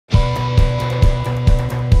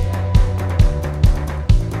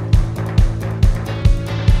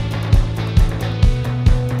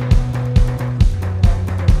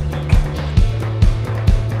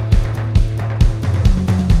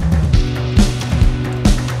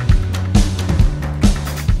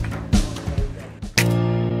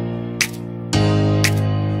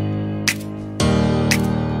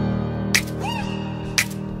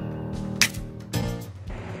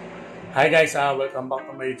Hi guys, welcome back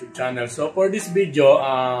to my YouTube channel. So for this video,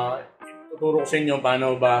 tuturo ko sa inyo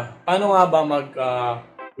paano nga ba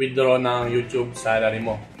mag-withdraw ng YouTube salary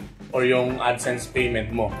mo or yung adsense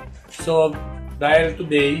payment mo. So dahil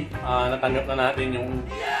today, natanggap na natin yung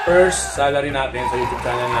first salary natin sa YouTube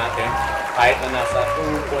channel natin, kahit na nasa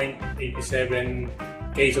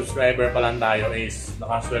 2.87k subscriber pa lang tayo, is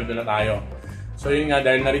nakasweldo na tayo. So yun nga,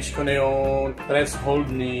 dahil na-reach ko na yung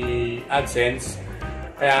threshold ni AdSense,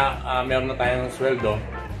 kaya meron na tayong sweldo.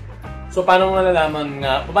 So paano nga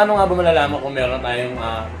ba malalaman kung meron na tayong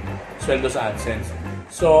sweldo sa AdSense?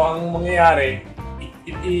 So ang mangyayari,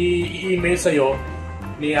 i-email sa'yo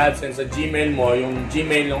ni AdSense sa Gmail mo, yung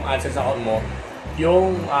Gmail ng AdSense account mo,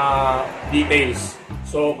 yung details.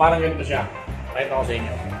 So parang ganito siya. Pakita ko sa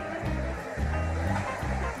inyo.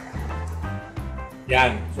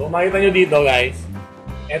 Yan. So makita nyo dito guys,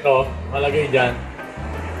 ito, malagay dyan,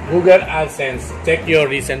 Google AdSense, check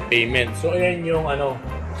your recent payment. So ayan yung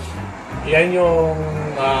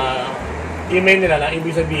email nila na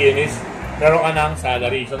ibig sabihin is meron ka ng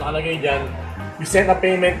salary. So nakalagay dyan, you sent a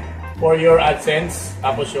payment for your AdSense,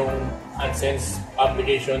 tapos yung AdSense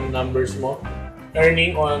application numbers mo,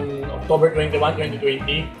 earning on October 21,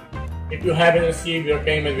 2020. If you haven't received your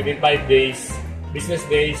payment within 5 business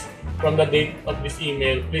days from the date of this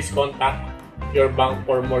email, please contact your bank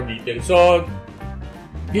for more details. So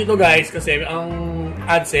dito guys, kasi ang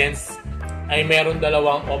AdSense ay meron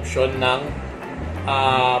dalawang option ng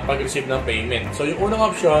pag-receive ng payment. So yung unang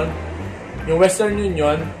option, yung Western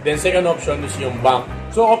Union, then second option is yung bank.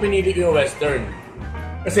 So ako pinili ko yung Western.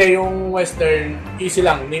 Kasi yung Western, easy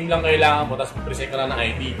lang, name lang kailangan mo, tapos present ka na ng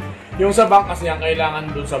ID. Yung sa bank kasi, ang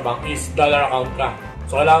kailangan dun sa bank is dollar account ka.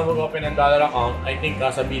 So kailangan mo mag-open ng dollar account, I think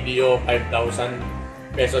sa video, 5,000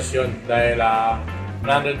 pesos yun. Dahil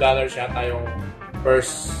 $100 siya tayong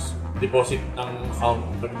first deposit ng account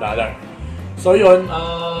per dollar. So yun,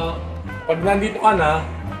 pag nandito ka na,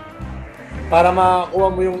 para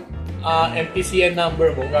makuha mo yung MTCN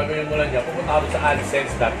number mo, gagawin mo lang dyan, pupunta ka sa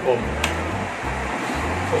adsense.com.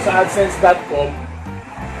 So sa adsense.com,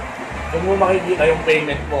 doon mo makikita yung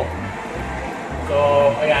payment mo. So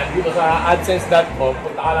ayan, dito sa adsense.com,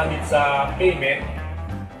 punta ka lang dito sa payment.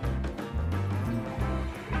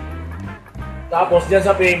 Tapos dyan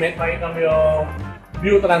sa payment, makikita mo yung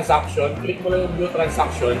view transaction. Click mo lang yung view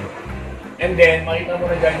transaction. And then, makita mo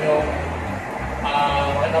na dyan yung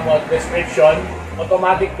description.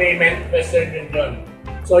 Automatic payment, Western Union.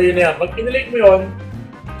 So, yun na yan. Pag pinalik mo yun,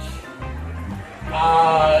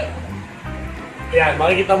 yan,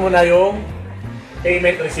 makikita mo na yung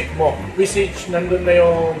payment receipt mo. Which nandun na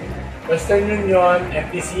yung Western Union,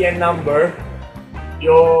 MTCN number,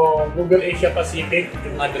 yung Google Asia Pacific,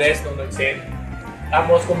 yung address nung nag-send.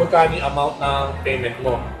 Tapos kung magkano yung amount ng payment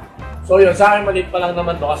mo. So yun, sa akin maliit pa lang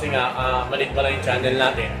naman to kasi nga maliit pa lang yung channel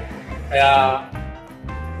natin. Kaya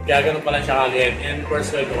ganun pa lang siya kaliit, and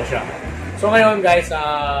first sweldo ko siya. So ngayon guys,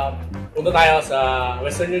 punta tayo sa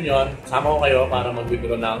Western Union. Sama ko kayo para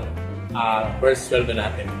mag-withdraw ng first sweldo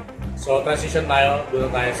natin. So transition tayo, doon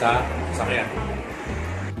tayo sa sasakyan.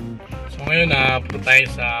 So ngayon, punta tayo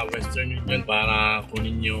sa Western Union para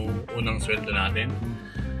kunin yung unang sweldo natin.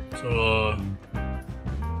 So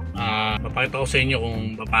papakita ko sa inyo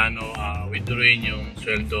kung paano withdrawin yung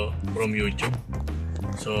sweldo from YouTube.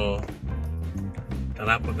 So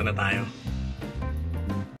tara, punta na tayo.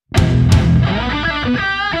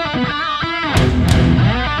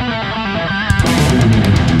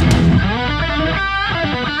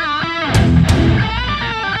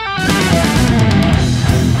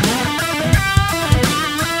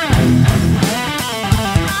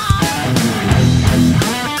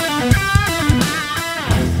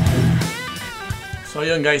 So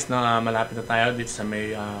yun guys, malapit na tayo dito sa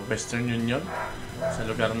may Western Union, sa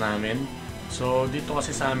lugar namin. So dito kasi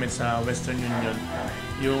sa amin sa Western Union,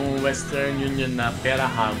 yung Western Union na Pera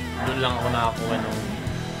Hub, doon lang ako nakakuha ng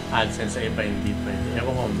AdSense, sa iba hindi pwede.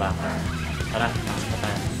 Ewan ko kung bakit. Tara, pasok na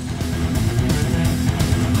tayo.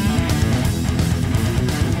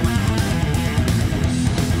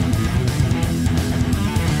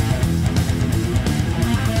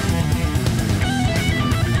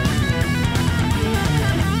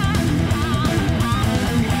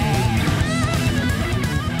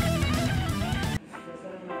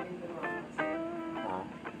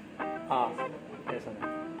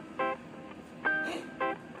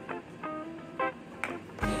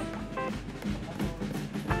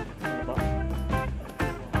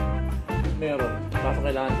 Meron. Kaso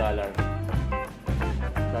kailangan dollar.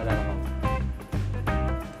 Dollar ako.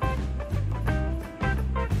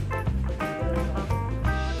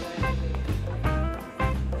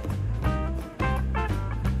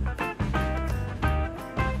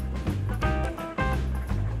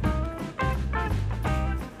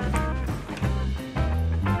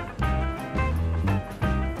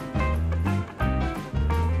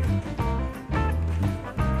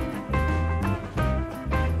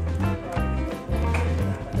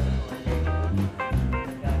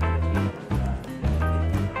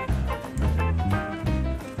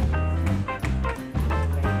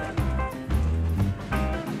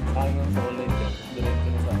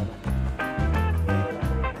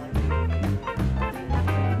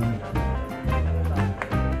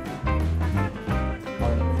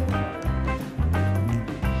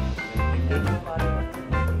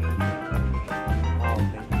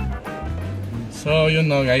 So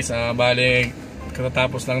yun no guys, balik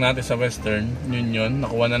katatapos lang natin sa Western, yun,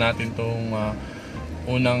 nakuha na natin tong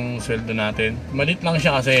unang sweldo natin. Malit lang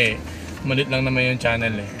siya kasi, malit lang naman yung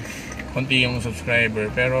channel eh. Konti yung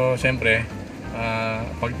subscriber, pero siyempre,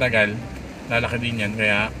 pag tagal, lalaki din yan.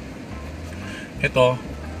 Kaya, ito,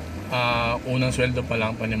 unang sweldo pa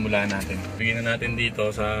lang panimula natin. Bigyan na natin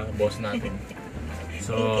dito sa boss natin.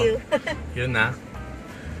 So, yun na.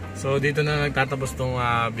 So dito na nagtatapos tong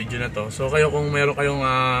video na to. So kayo kung meron kayong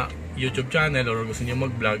YouTube channel or gusto niyo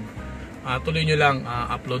mag-vlog, tuloy nyo lang,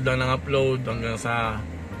 upload lang ng upload hanggang sa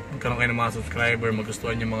magkaroon kayo ng mga subscriber,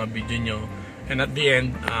 magustuhan yung mga video nyo. And at the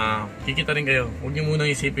end, kikita rin kayo. Huwag nyo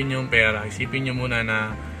munang isipin yung pera. Isipin nyo muna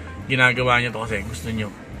na ginagawa nyo to kasi gusto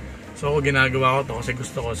nyo. So ako ginagawa ko to kasi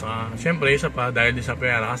gusto ko. Siyempre isa pa dahil din sa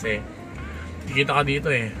pera kasi kikita ka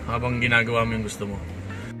dito eh habang ginagawa mo yung gusto mo.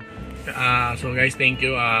 So guys, thank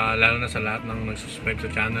you lalo na sa lahat ng nag-subscribe sa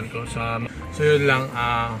channel ko. So yun lang,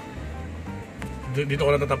 dito ko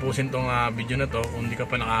na tatapusin tong video na to. Kung hindi ka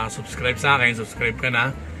pa naka-subscribe sa akin, subscribe ka na.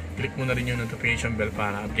 Click mo na rin yung notification bell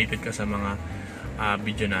para updated ka sa mga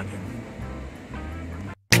video natin.